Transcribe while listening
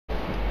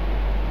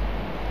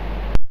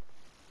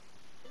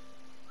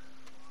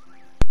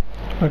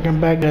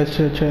Welcome back guys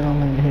to the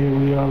channel, and here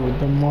we are with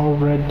the more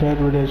Red Dead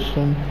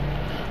Redemption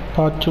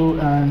Part 2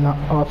 and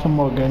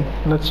ARTHURMORGAN.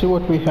 Let's see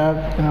what we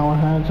have in our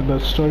hands. The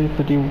story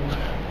pretty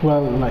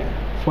well, like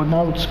for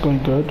now it's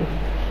going good.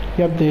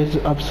 Yep, there's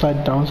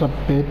upside downs a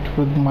bit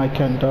with MICAH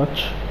and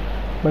Dutch,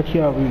 but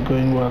yeah, we're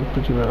going well,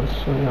 pretty well.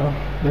 So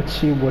yeah, let's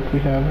see what we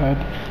have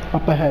had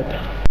up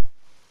ahead.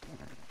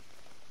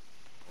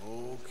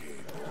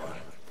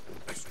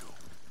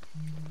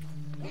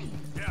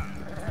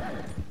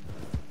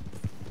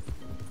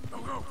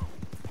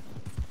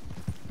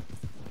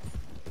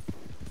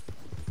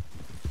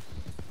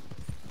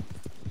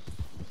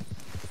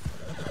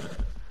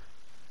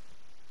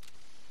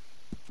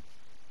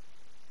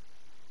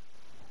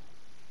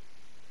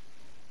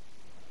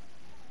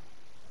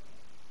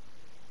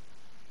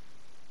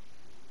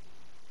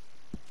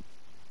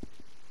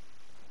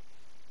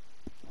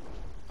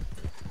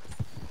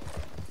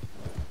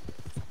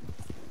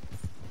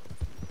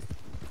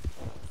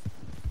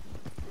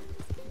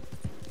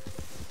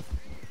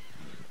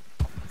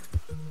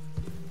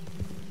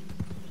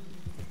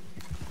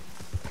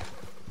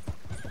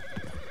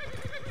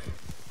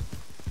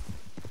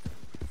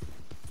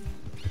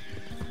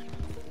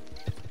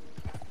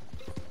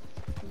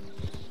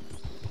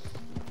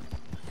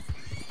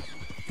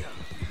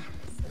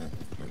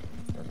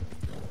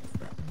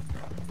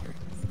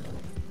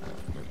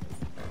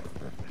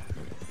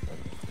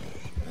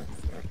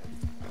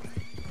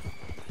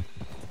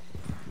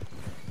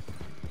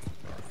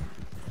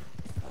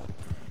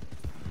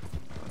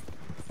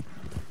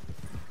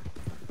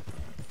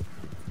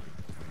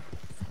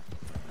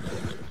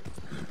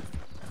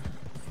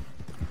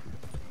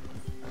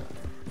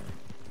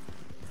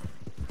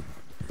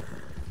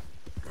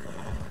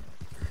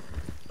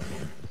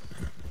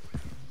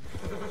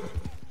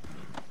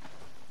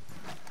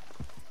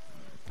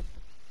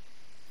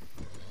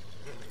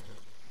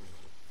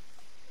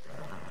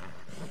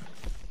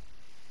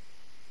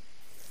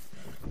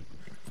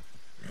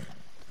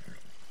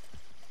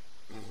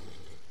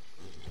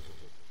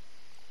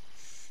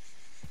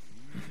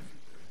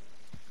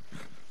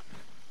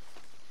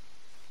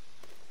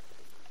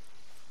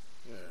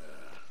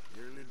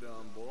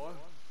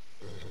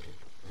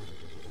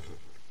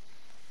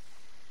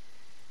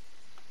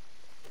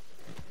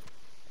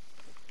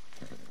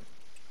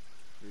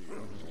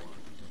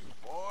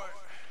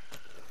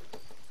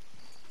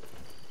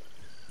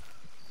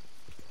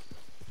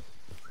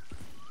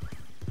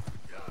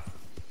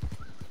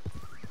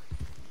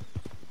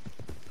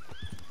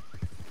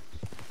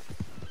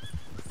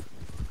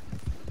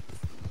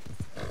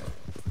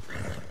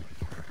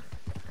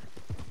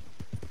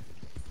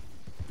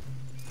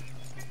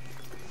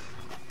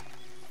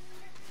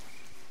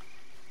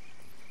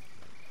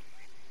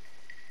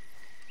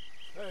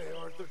 Hey,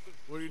 Arthur,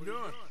 what are you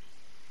doing?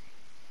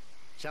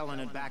 Selling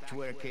it back to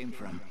where it came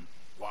from.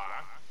 Why?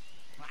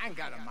 I ain't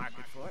got a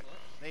market for it.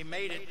 They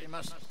made it. They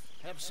must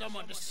have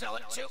someone to sell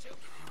it to.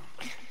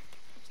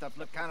 Stuff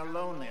look kind of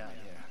lonely out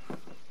here.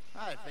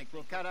 I think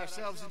we'll cut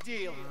ourselves a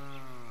deal.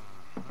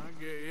 I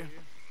get you.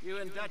 You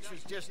and Dutch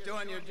was just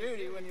doing your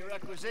duty when you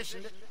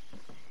requisitioned it.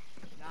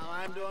 Now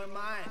I'm doing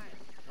mine.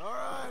 All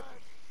right.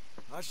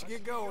 I should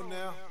get going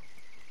now.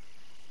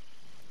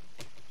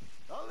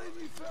 I'll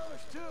leave you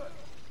fellas to it.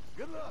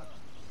 Good luck.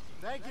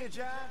 Thank you,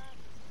 John.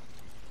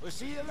 We'll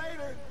see you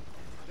later.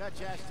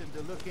 Dutch asked him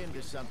to look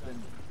into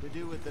something to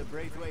do with the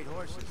Braithwaite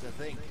horses, I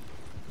think.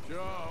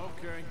 Sure,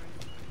 okay.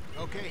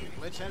 Okay,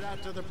 let's head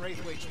out to the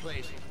Braithwaite's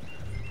place.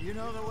 You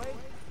know the way?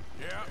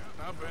 Yeah,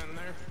 I've been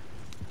there.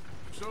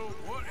 So,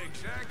 what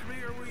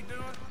exactly are we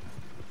doing?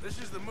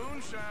 This is the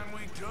moonshine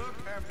we took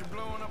after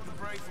blowing up the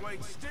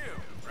Braithwaite still,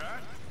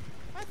 right?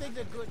 I think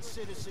the good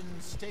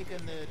citizens taking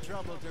the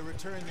trouble to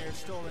return their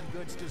stolen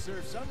goods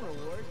deserve some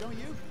reward, don't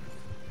you?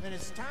 And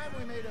it's time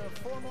we made a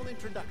formal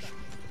introduction,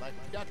 like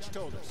Dutch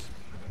told us.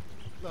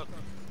 Look,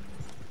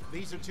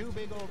 these are two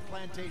big old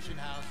plantation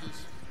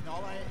houses, and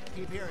all I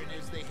keep hearing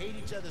is they hate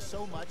each other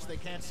so much they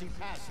can't see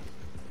past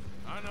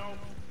it. I know.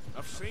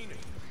 I've seen it.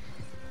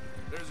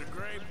 There's a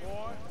gray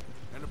boy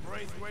and a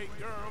Braithwaite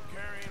girl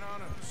carrying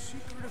on a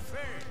secret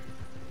affair.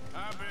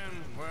 I've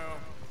been, well,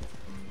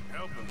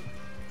 helping them.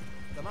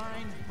 The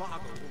mind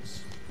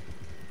boggles.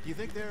 Do you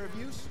think they're of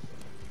use?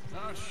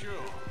 Not sure.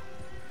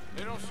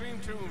 They don't seem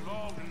too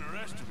involved in the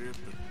rest of it,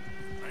 but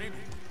maybe.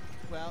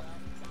 Well,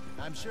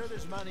 I'm sure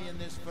there's money in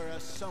this for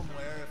us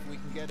somewhere if we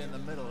can get in the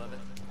middle of it.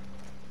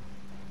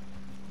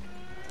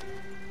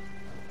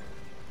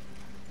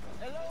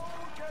 Hello,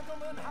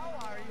 gentlemen.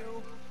 How are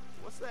you?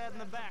 What's that in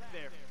the back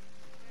there?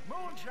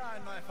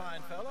 Moonshine, my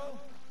fine fellow.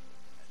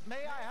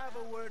 May I have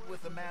a word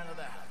with the man of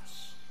the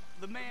house?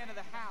 The man of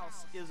the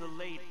house is a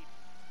lady,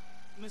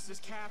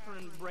 Mrs.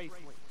 Catherine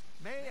Braithwaite.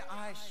 May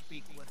I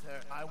speak with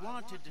her? I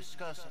want to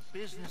discuss a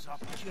business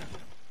opportunity.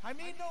 I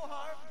mean no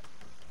harm.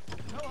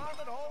 No harm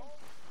at all.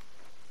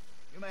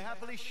 You may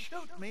happily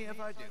shoot me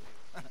if I do.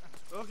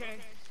 Okay.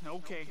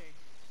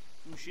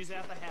 She's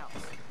at the house.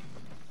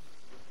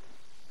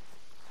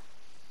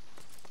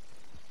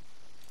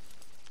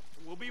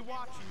 We'll be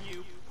watching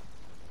you.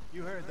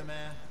 You heard the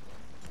man.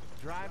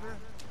 Driver,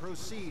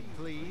 proceed,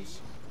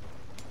 please.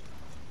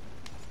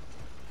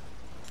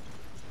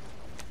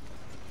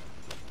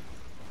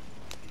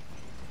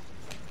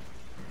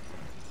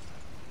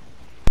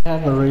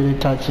 Have a really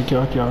tight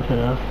security out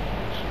here.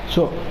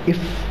 So if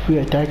we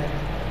attack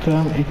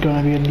them, it's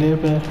gonna be a little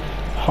bit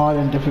hard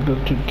and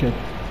difficult to get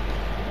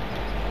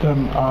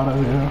them out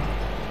of here.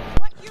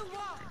 What you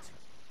want?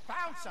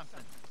 Found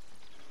something.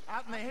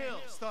 Out in the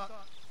hills.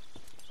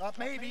 Thought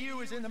maybe you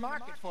was in the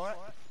market for it.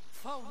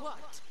 For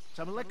what?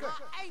 Some liquor.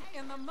 I ain't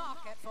in the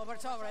market for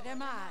what's already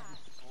mine.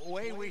 The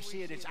way we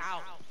see it, it's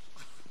out.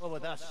 Well,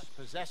 with us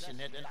possessing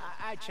it, and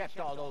I checked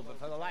all over.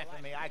 For the life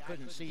of me, I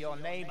couldn't see your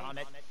name on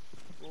it.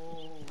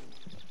 Oh.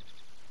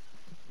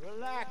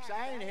 Relax,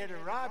 I ain't here to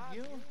rob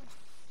you.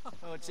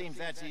 Oh, it seems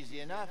that's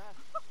easy enough.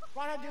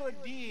 Why not do a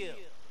deal?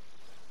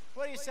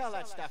 What do you sell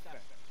that stuff for?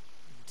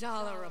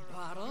 $1 a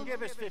bottle?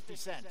 Give us 50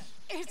 cents.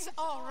 It's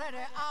already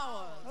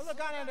ours. Well,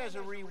 look on it as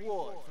a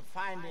reward for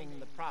finding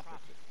the property.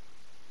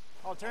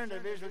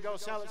 Alternative is we go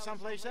sell it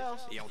someplace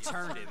else. The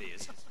alternative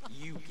is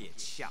you get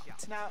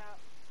shot. Now,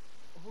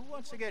 who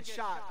wants to get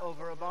shot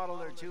over a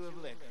bottle or two of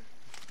liquor?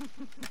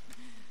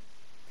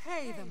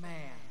 Pay the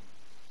man.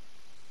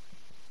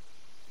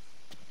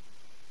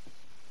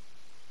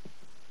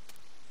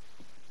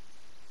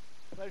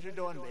 Pleasure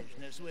doing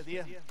business with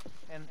you.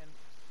 And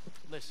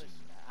listen,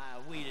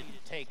 we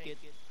didn't take it,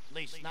 at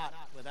least not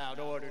without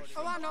orders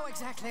from... Oh, I know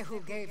exactly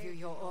who gave you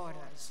your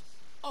orders.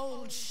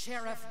 Old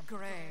Sheriff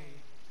Gray.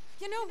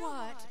 You know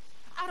what?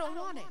 I don't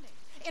want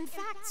it. In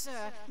fact,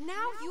 sir,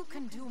 now you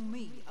can do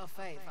me a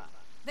favor.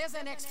 There's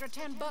an extra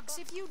 $10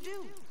 if you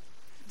do.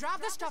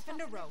 Drive the stuff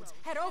into Rhodes,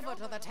 head over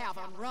to the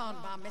tavern run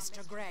by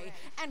Mr. Gray,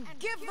 and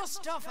give the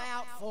stuff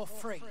out for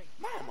free.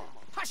 Mama!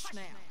 Hush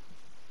now.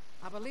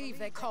 I believe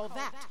they call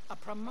that a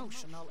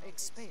promotional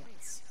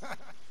expense.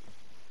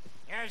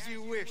 As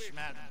you wish,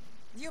 madam.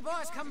 You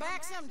boys come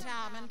back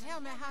sometime and tell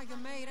me how you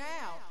made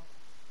out.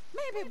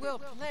 Maybe we'll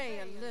play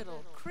a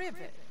little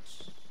cribbage.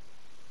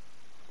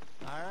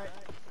 All right.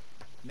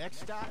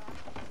 Next stop,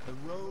 the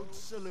Rhodes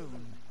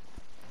Saloon.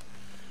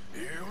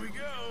 Here we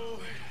go.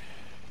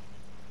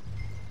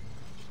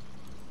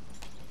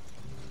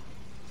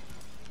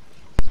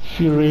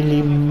 You're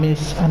really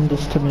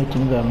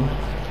misunderestimating them.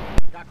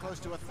 Got close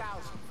to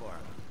 1,000 for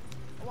them.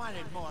 I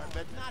wanted more,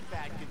 but not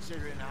bad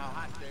considering how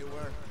hot they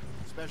were,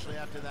 especially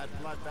after that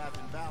bloodbath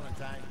in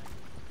Valentine.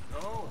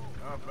 Oh,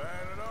 not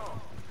bad at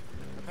all.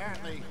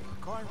 Apparently,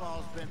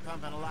 Cornwall's been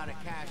pumping a lot of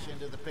cash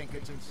into the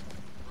Pinkertons.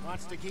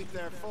 Wants to keep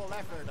their full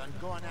effort on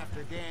going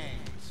after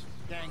gangs.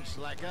 Gangs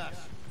like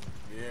us.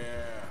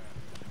 Yeah,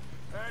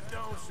 that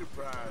don't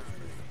surprise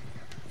me.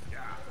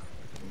 Yeah.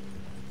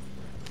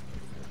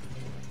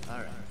 All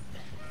right.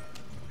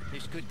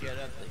 This could get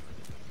ugly.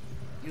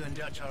 You and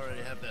Dutch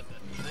already have that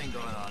thing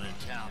going on in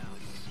town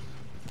with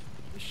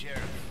the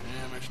sheriff.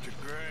 Yeah, Mr.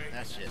 Gray.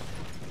 That's it.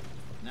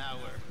 Now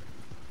we're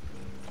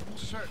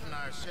inserting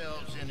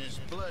ourselves in his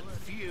blood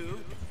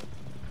feud.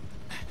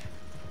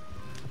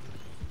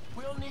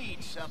 We'll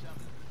need something.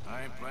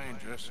 I ain't playing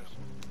dress up.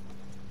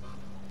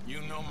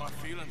 You know my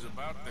feelings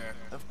about that.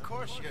 Of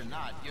course you're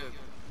not.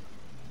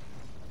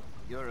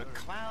 You're a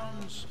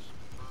clown's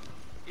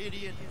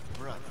idiot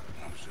brother.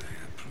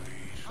 Hosea,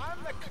 please.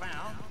 I'm the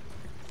clown.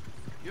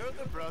 You're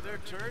the brother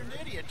turned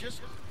idiot.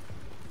 Just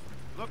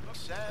look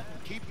sad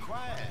and keep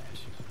quiet.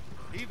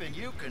 Even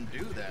you can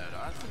do that,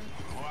 Arthur.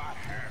 Oh, I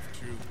have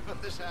to.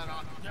 Put this hat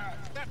on.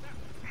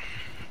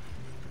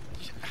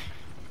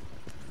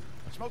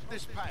 Smoke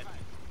this pipe.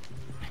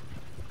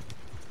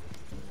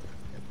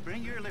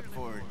 Bring your lip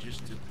forward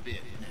just a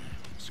bit.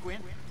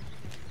 Squint.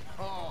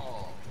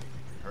 Oh,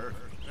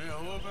 perfect. Yeah,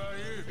 what about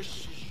you?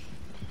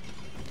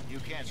 You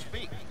can't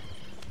speak.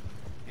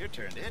 You're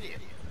turned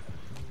idiot.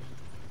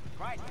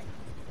 Right.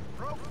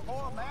 Broke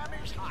poor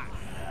mammy's heart.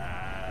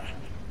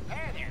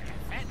 There,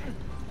 Fenton.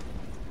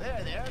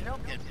 There,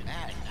 don't get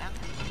mad now.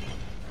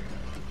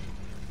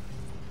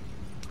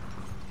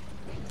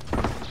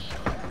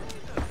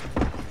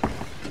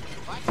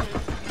 Watch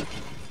it.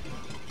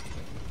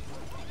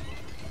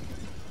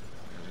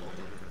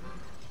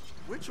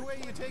 Which way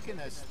are you taking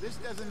us? This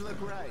doesn't look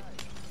right.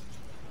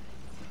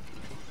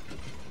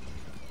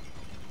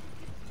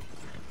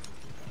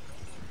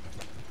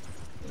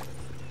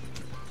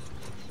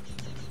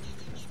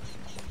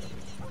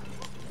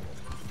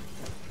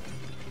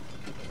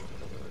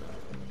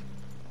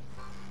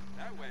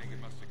 That wagon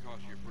must have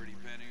cost you a pretty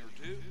penny or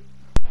two.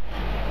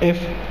 If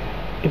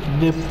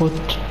they put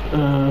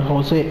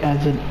Jose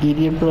as an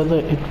idiot brother,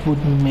 it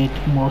would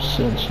make more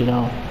sense, you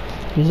know.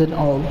 He's an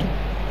old,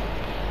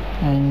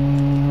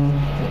 and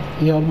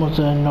he almost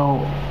doesn't know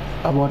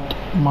about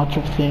much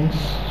of things,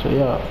 so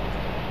yeah,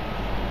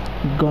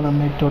 gonna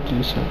make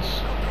totally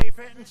sense. Okay,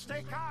 Fenton,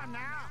 stay calm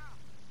now.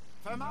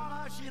 For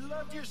Mama, she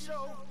loved you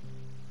so.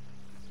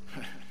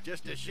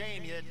 Just a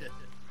shame you had to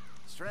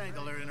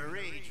strangle her in a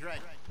rage,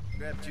 right?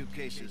 Grab 2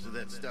 cases of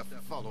that stuff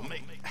and follow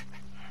me.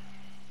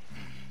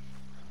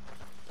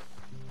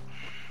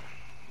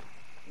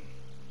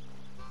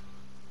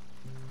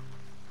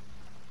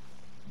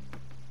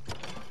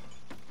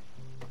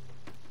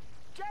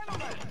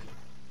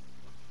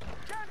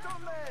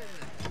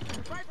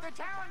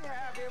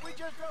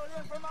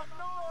 up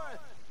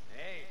north.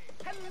 Hey.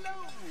 Hello.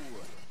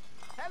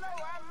 Hello,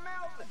 I'm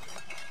Melvin.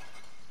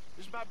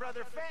 This is my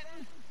brother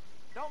Fenton.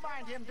 Don't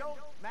mind him, don't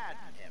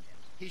madden him.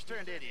 He's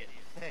turned idiot.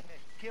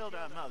 Killed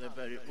our mother,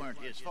 but it weren't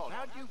his fault.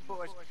 How'd you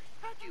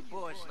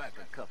boys like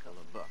a couple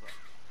of bucks?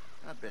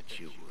 I bet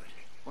you would.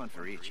 One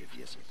for each of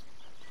you.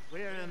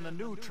 We're in the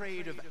new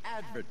trade of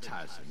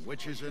advertising,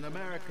 which is an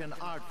American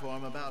art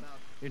form about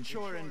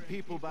ensuring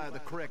people buy the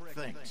correct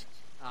things.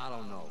 I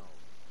don't know.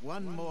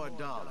 $1 more.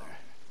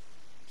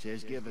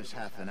 Says give us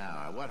half an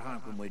hour. What harm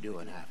can we do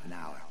in half an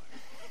hour?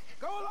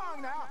 Go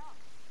along now.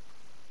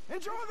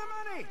 Enjoy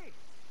the money.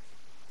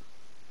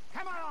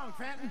 Come along,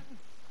 Fenton.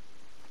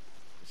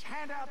 Just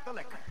hand out the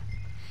liquor.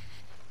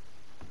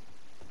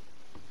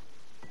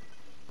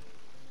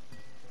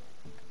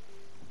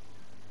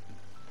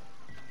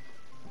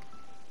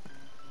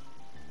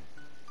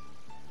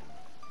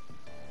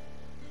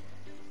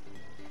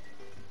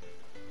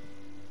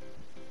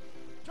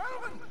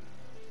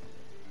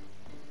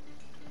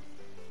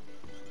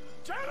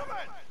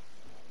 Gentlemen!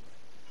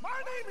 My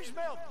name is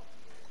Melvin.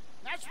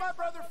 That's my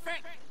brother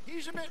Fenton.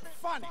 He's a bit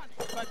funny,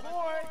 but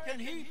boy, can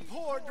he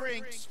pour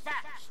drinks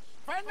fast.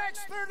 For the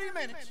next 30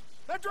 minutes,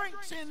 the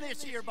drinks in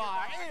this here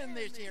bar, in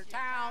this here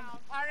town,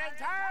 are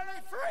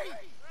entirely free.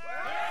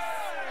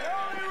 The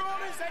only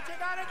rule is that you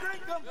gotta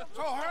drink them,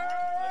 so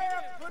hurry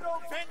up, put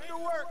old Fenton to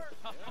work.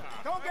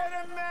 Don't get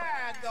him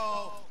mad,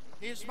 though.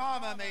 His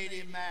mama made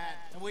him mad,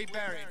 and we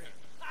buried her.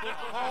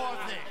 Poor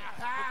thing.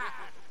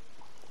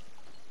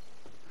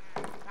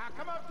 Now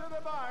come up to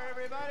the bar,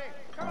 everybody.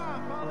 Come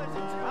on, fellas.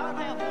 I'll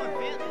have one,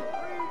 Fenton.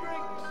 3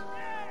 drinks.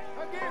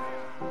 A gift.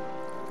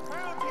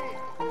 Bounty.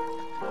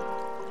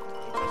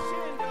 It's a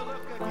sin to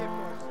look a gift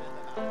horse in the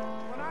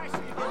mouth. When I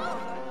see him,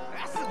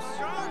 That's some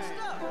strong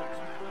stuff.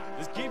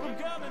 Just keep them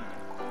coming.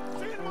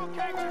 see them will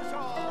catch us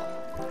all.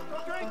 So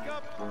drink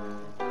up.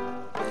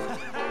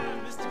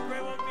 Mr.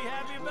 Gray won't be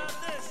happy about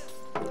this.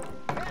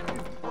 Fenton,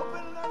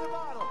 open another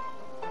bottle.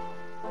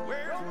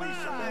 Don't be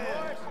shy,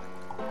 boys.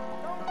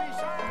 Don't be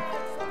shy.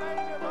 It's the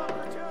lane of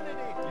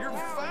opportunity. You're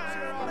Now fine it's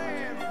your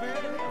man,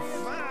 Fenton.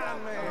 opportunity. Fine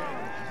man.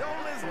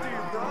 Don't listen to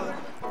your brother.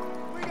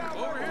 We got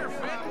Over work to here, do,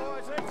 Fenton.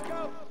 boys. Let's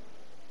go.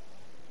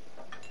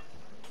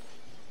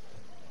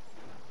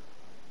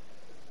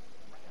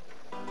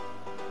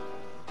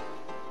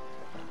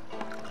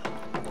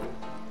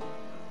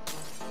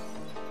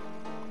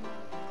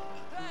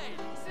 Hey,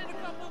 send a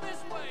couple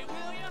this way,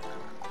 will ya?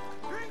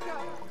 Drink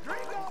up!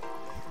 Drink up!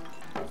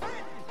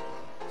 Fenton!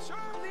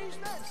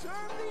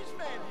 Serve these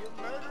men, you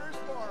murderous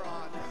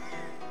moron!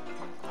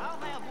 I'll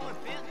have one,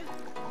 Fenton.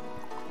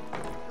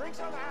 Drinks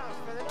on the house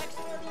for the next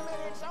 30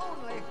 minutes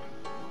only!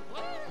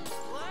 What?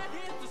 Well, that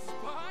hit the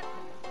spot.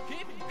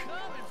 Keep them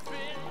coming,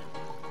 Finn.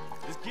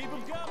 Just keep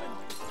them coming.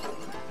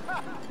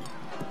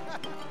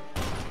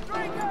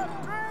 Drink up!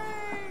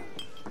 Drink!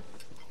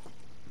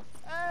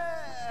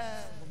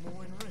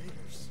 Lemoyne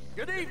Raiders.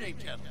 Good evening,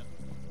 gentlemen.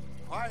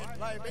 Quiet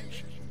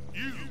libation.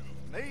 You!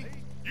 Me?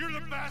 You're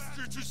the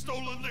bastards who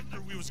stole the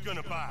liquor we was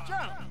gonna buy!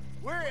 Gentlemen,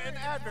 we're in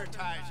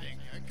advertising.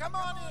 Come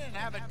on in and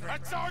have a drink.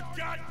 That's our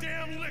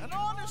goddamn liquor! An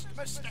honest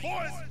mistake.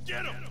 Boys,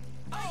 get him!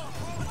 Oh,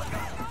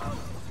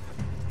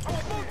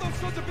 both those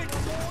sons of big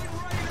Lemoyne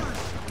Raiders!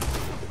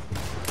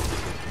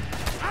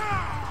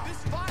 This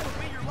fight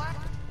will be your last.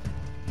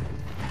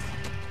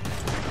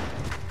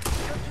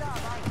 Good job,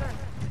 Arthur.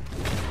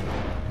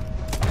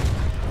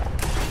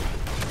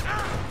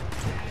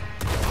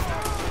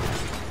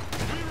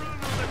 We run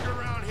the liquor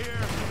around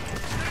here!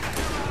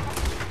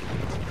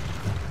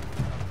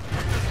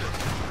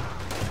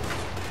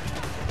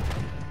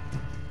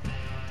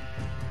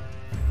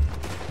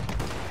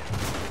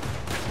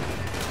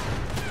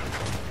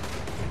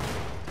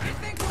 You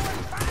think we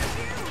wouldn't find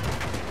you?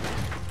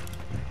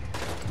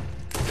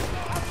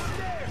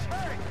 Upstairs,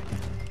 hurry!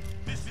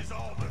 This is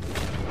all the...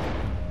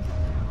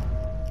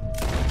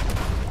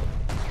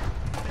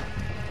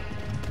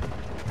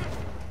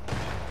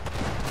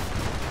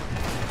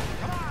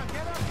 Come on,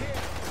 get up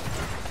here.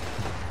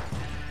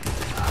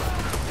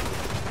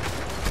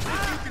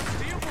 You can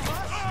steal from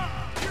us?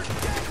 You're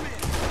dead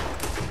men.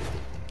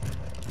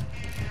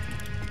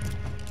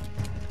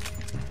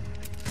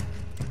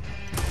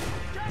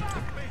 Get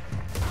off me!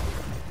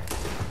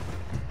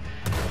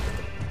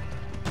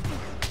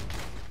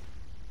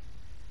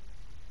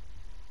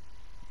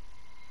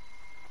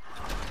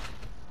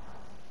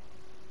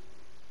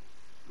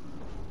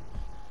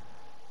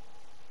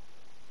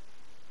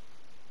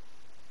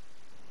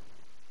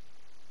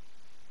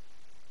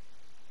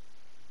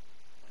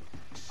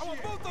 I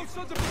want both those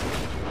sons of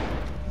big...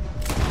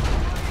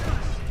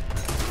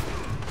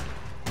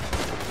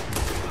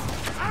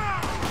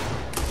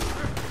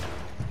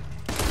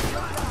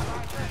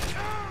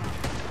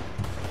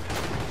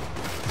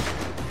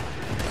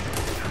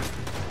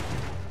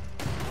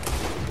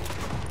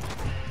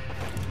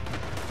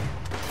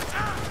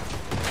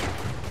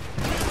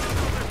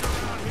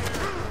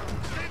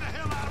 Stay the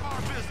hell out of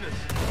our business!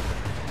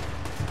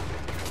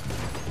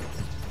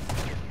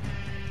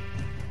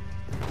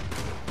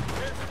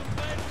 Here's some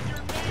lead with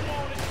your name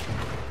on it.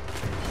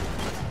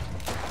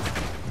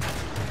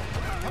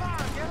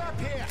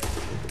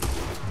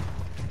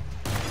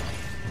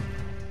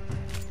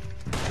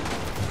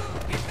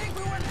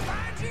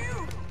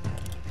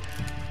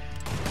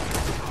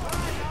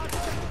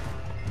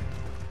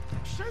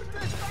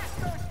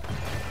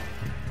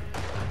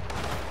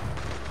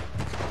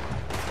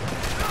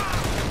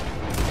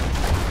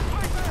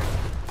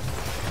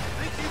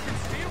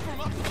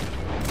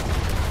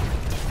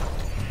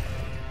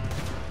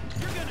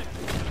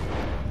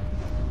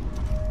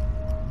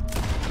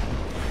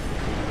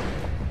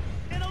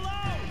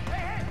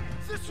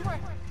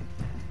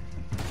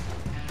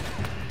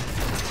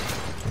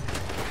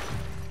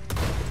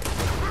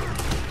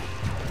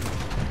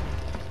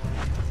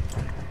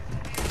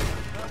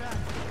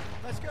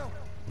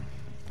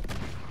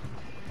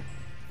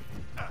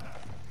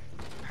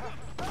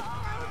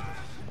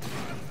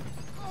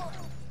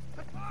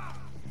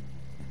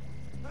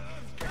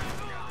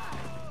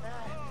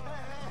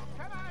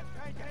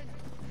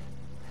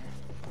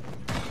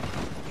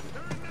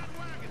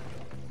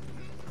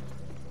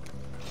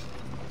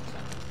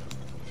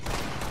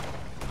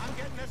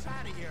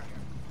 out of here.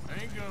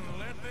 Ain't gonna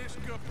let this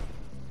go.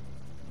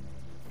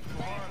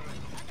 I got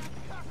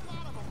a couple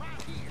lot of them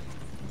right here.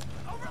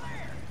 Over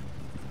there.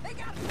 They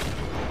got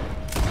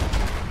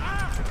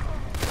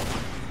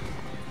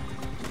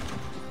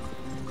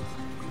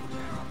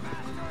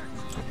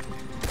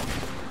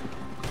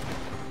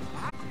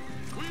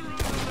We run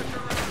the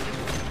liquor around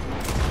here.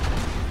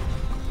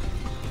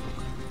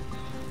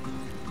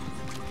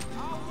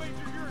 I'll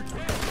wager you're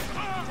dead.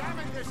 Damn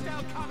it, they're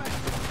still coming.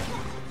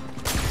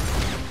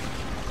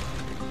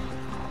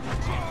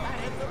 That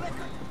hit the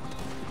liquor.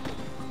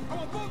 I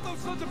want both those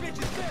sons of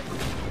bitches dead.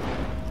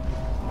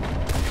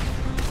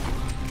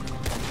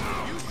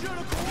 You should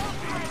have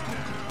cooperated.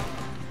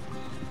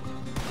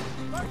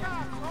 Look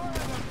out, more of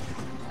them.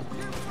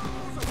 You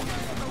fools are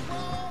playing the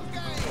wrong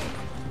game.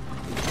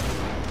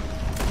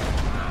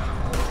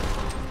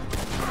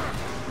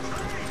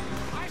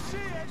 I see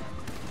it.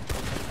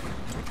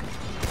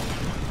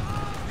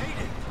 Need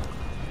it.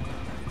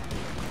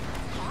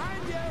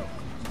 Behind you.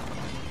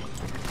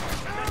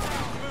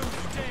 Move, you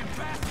damn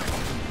bastard.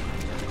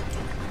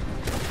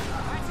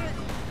 That's it.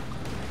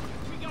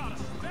 We got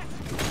us. That's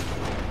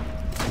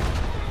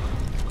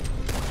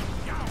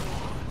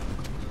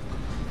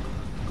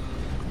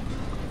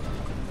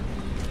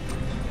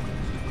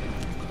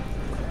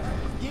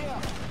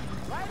Yeah.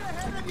 Right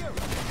ahead of you.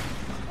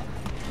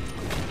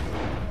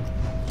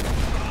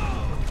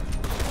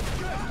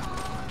 Good.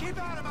 Keep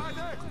at him,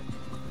 Arthur.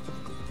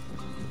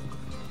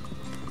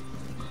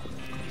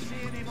 You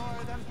see any more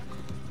of them?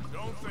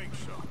 Don't think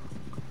so.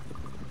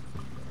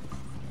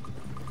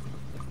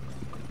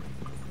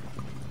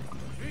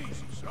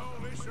 Jesus, all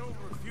this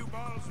over a few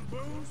bottles of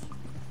booze?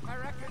 I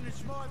reckon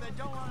it's more they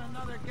don't want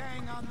another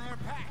gang on their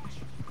patch.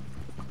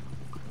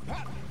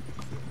 Huh.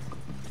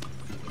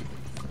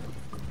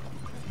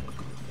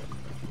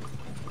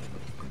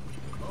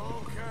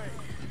 Okay.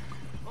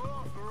 Pull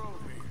off the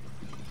road here.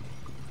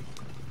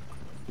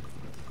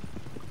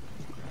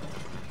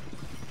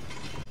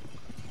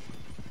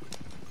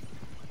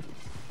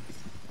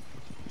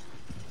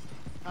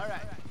 All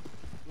right.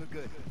 We're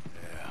good.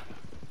 Yeah.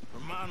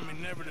 Remind me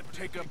never to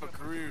take up a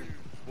career.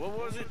 What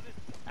was it?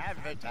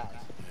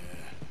 Advertise.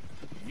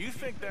 You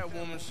think that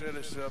woman set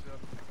us up?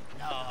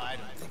 No, I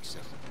don't think so.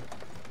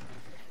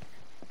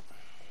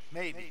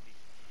 Maybe.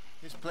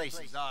 This place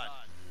is odd.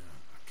 I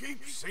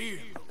keep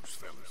seeing those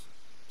fellas.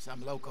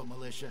 Some local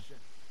militia.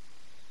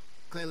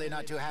 Clearly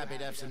not too happy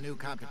to have some new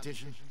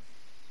competition.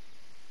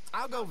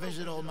 I'll go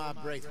visit old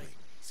Mob Braithwaite.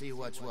 See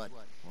what's what.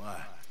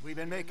 Why? We've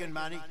been making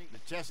money. The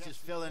chest is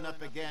filling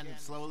up again,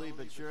 slowly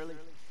but surely.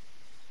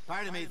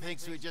 Part of me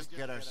thinks we just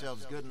get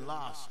ourselves good and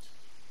lost.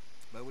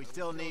 But we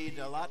still need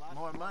a lot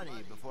more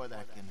money before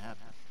that can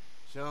happen.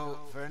 So,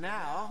 for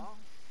now,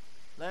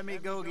 let me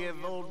go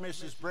give old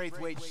Mrs.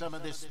 Braithwaite some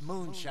of this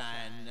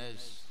moonshine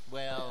as,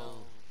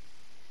 well,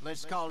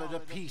 let's call it a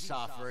peace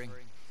offering.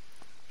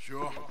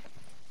 Sure.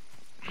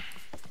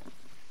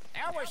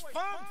 That was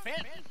fun,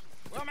 Fenton.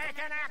 We'll make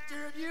an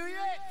actor of you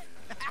yet.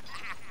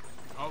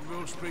 I'll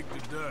go speak to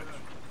Dutch.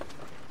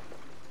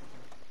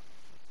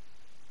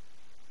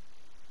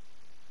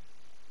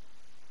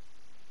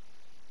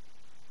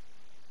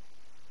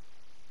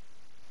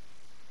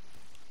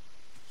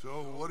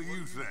 So, what do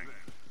you think?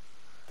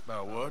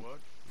 About what?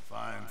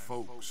 Fine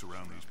folks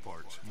around these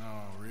parts.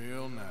 Oh,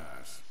 real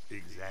nice.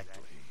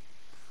 Exactly.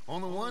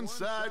 On the one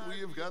side, we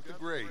have got the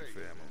Gray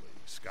family.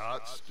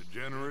 Scots,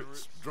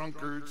 degenerates,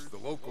 drunkards, the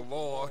local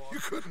law. You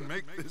couldn't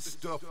make this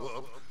stuff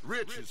up.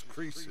 Rich as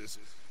Croesus.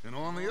 And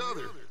on the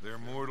other, their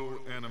mortal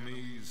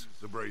enemies,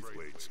 the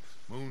Braithwaites.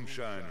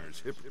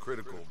 Moonshiners,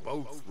 hypocritical,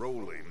 both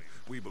rolling,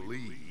 we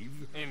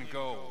believe. In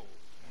gold.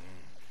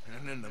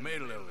 And in the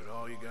middle of it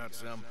all, you got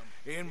some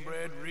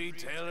inbred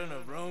retelling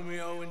of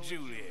Romeo and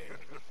Juliet.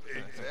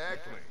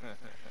 Exactly.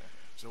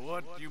 So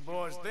what you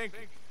boys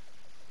thinking?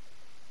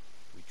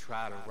 We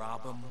try to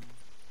rob them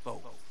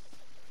both.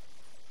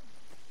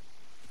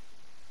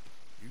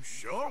 You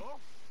sure?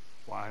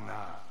 Why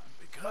not?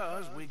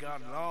 Because we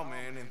got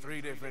lawmen in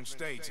 3 different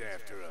states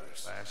after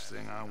us. Last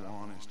thing I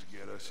want is to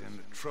get us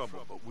into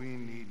trouble, but we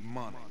need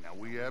money. Now,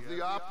 we have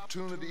the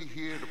opportunity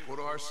here to put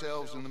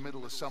ourselves in the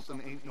middle of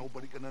something ain't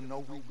nobody gonna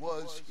know we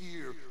was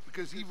here.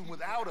 Because even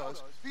without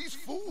us, these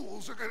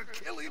fools are gonna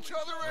kill each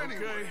other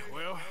anyway. Okay,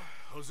 well,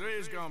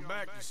 Hosea's gone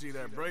back to see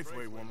that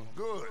Braithwaite woman.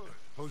 Good.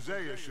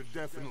 Hosea should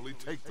definitely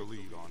take the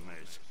lead on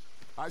this.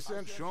 I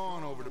sent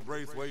Sean over to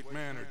Braithwaite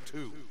Manor,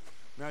 too.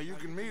 Now, you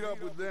can meet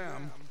up with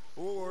them,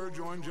 or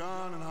join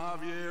John and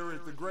Javier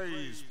at the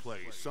Gray's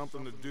place.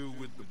 Something to do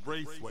with the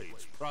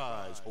Braithwaites'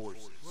 prize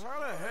horses. Well, how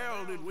the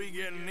hell did we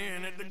get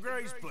in at the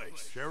Gray's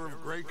place? Sheriff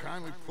Gray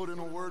kindly put in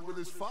a word with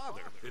his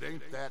father. It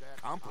ain't that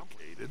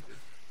complicated.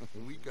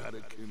 We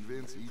gotta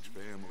convince each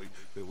family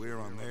that we're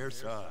on their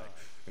side,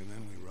 and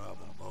then we rob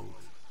them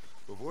both.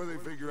 Before they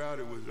figure out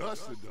it was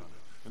us that done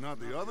it, and not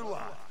the other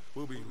lot,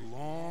 we'll be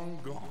long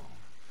gone.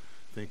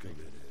 Think of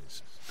it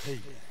as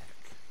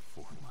payback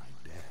for my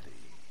daddy.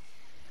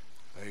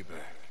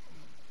 Payback.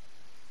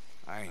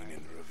 I ain't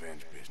in the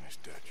revenge business,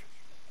 Dutch.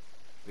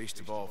 Least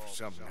of all for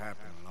something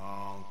happened a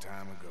long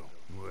time ago.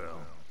 Well,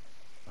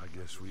 I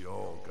guess we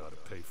all gotta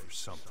pay for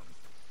something.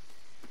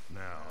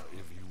 Now,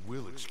 if you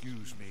will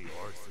excuse me,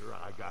 Arthur,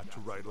 I got to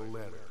write a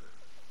letter.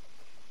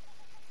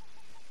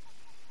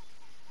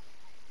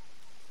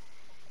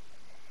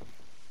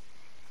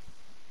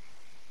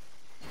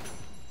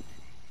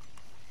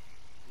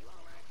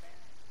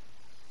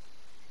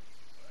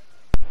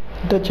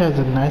 Dutch has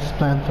a nice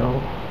plan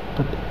though,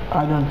 but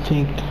I don't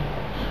think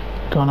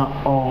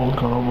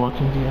gonna work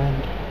in the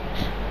end.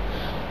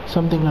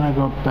 Something gonna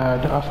go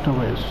bad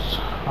afterwards.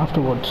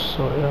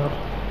 So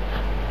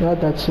yeah,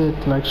 that's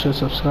it. Like, share,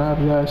 subscribe,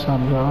 guys.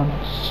 I'm John.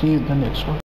 See you in the next one.